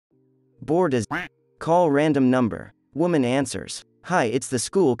Bored as call random number. Woman answers. Hi, it's the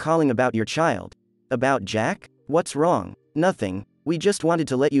school calling about your child. About Jack? What's wrong? Nothing. We just wanted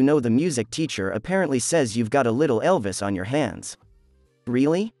to let you know the music teacher apparently says you've got a little Elvis on your hands.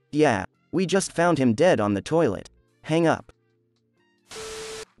 Really? Yeah. We just found him dead on the toilet. Hang up.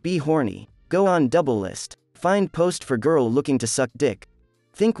 Be horny. Go on double list. Find post for girl looking to suck dick.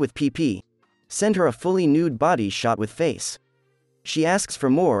 Think with PP. Send her a fully nude body shot with face. She asks for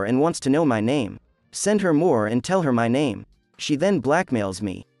more and wants to know my name. Send her more and tell her my name. She then blackmails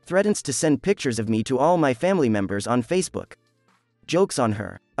me, threatens to send pictures of me to all my family members on Facebook. Jokes on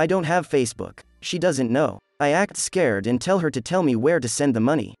her. I don't have Facebook. She doesn't know. I act scared and tell her to tell me where to send the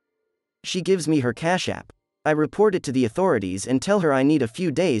money. She gives me her Cash App. I report it to the authorities and tell her I need a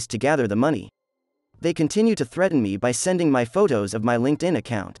few days to gather the money. They continue to threaten me by sending my photos of my LinkedIn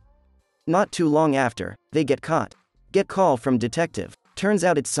account. Not too long after, they get caught. Get call from detective. Turns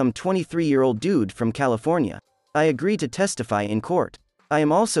out it's some 23-year-old dude from California. I agree to testify in court. I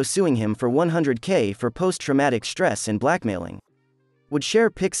am also suing him for $100K for post-traumatic stress and blackmailing. Would share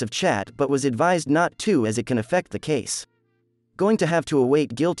pics of chat but was advised not to as it can affect the case. Going to have to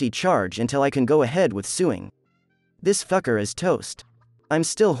await guilty charge until I can go ahead with suing. This fucker is toast. I'm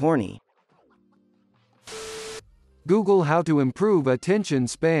still horny. Google how to improve attention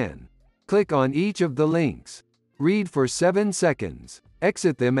span. Click on each of the links. Read for 7 seconds.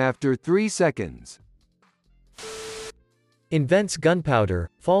 Exit them after 3 seconds. Invents gunpowder,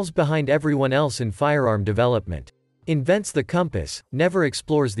 falls behind everyone else in firearm development. Invents the compass, never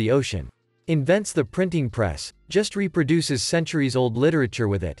explores the ocean. Invents the printing press, just reproduces centuries-old literature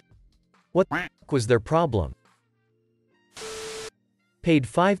with it. What the f*** was their problem? Paid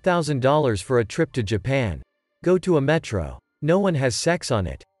 $5,000 for a trip to Japan. Go to a metro. No one has sex on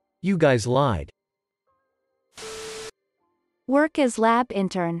it. You guys lied. Work as lab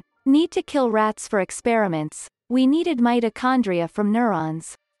intern. Need to kill rats for experiments. We needed mitochondria from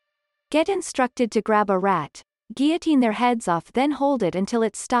neurons. Get instructed to grab a rat, guillotine their heads off, then hold it until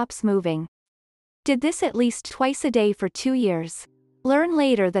it stops moving. Did this at least twice a day for 2 years. Learn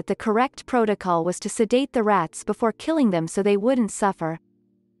later that the correct protocol was to sedate the rats before killing them so they wouldn't suffer.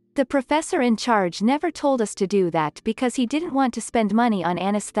 The professor in charge never told us to do that because he didn't want to spend money on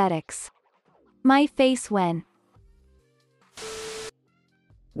anesthetics. My face when.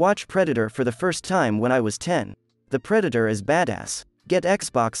 Watch Predator for the first time when I was 10. The Predator is badass. Get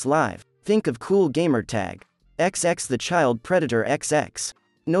Xbox Live. Think of cool gamer tag. XX the child Predator XX.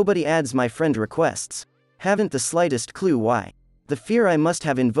 Nobody adds my friend requests. Haven't the slightest clue why. The fear I must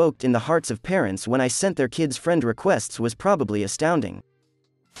have invoked in the hearts of parents when I sent their kids friend requests was probably astounding.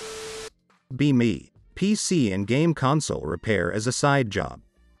 Be me. PC and game console repair as a side job.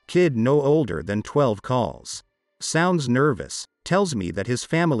 Kid no older than 12 calls. Sounds nervous, tells me that his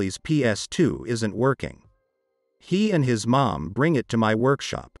family's PS2 isn't working. He and his mom bring it to my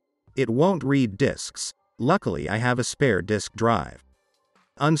workshop. It won't read discs. Luckily I have a spare disk drive.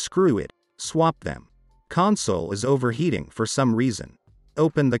 Unscrew it, swap them. Console is overheating for some reason.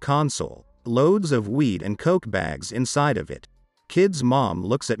 Open the console. Loads of weed and coke bags inside of it. Kid's mom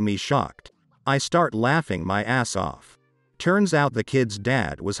looks at me shocked. I start laughing my ass off. Turns out the kid's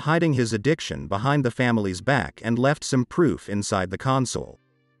dad was hiding his addiction behind the family's back and left some proof inside the console.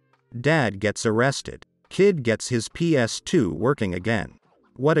 Dad gets arrested. Kid gets his PS2 working again.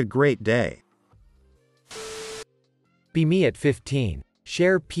 What a great day. Be me at 15.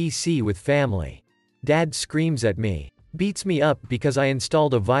 Share PC with family. Dad screams at me. Beats me up because I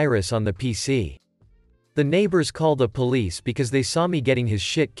installed a virus on the PC. The neighbors call the police because they saw me getting his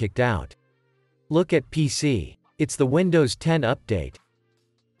shit kicked out. Look at PC. It's the Windows 10 update.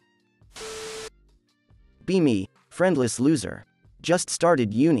 Be me, friendless loser. Just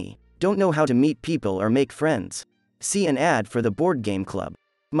started uni. Don't know how to meet people or make friends. See an ad for the board game club.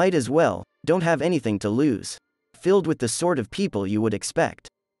 Might as well, don't have anything to lose. Filled with the sort of people you would expect.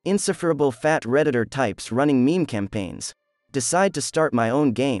 Insufferable fat Redditor types running meme campaigns. Decide to start my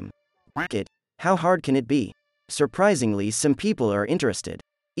own game. It. How hard can it be? Surprisingly, some people are interested.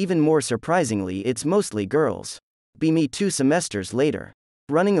 Even more surprisingly, it's mostly girls. Be me 2 semesters later.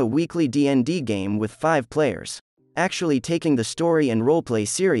 Running a weekly D&D game with 5 players. Actually taking the story and roleplay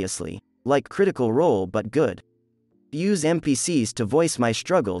seriously, like Critical Role but good. Use NPCs to voice my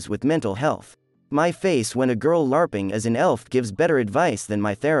struggles with mental health. My face when a girl LARPing as an elf gives better advice than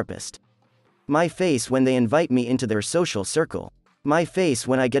my therapist. My face when they invite me into their social circle. My face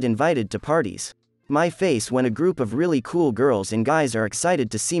when I get invited to parties. My face when a group of really cool girls and guys are excited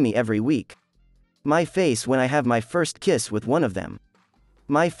to see me every week. My face when I have my first kiss with one of them.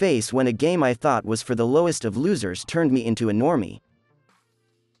 My face when a game I thought was for the lowest of losers turned me into a normie.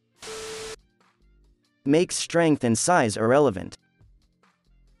 Makes strength and size irrelevant.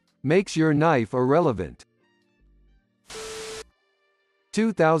 Makes your knife irrelevant.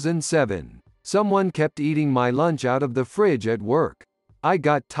 2007. Someone kept eating my lunch out of the fridge at work. I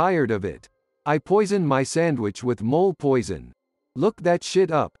got tired of it. I poisoned my sandwich with mole poison. Looked that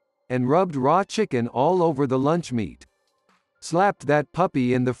shit up. And rubbed raw chicken all over the lunch meat. Slapped that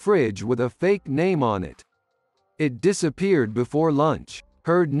puppy in the fridge with a fake name on it. It disappeared before lunch.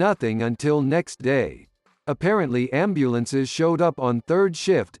 Heard nothing until next day. Apparently ambulances showed up on third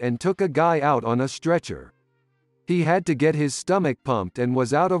shift and took a guy out on a stretcher. He had to get his stomach pumped and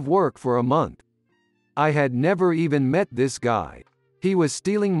was out of work for a month. I had never even met this guy. He was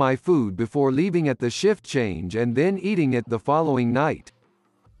stealing my food before leaving at the shift change and then eating it the following night.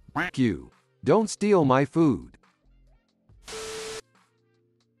 You. Don't steal my food.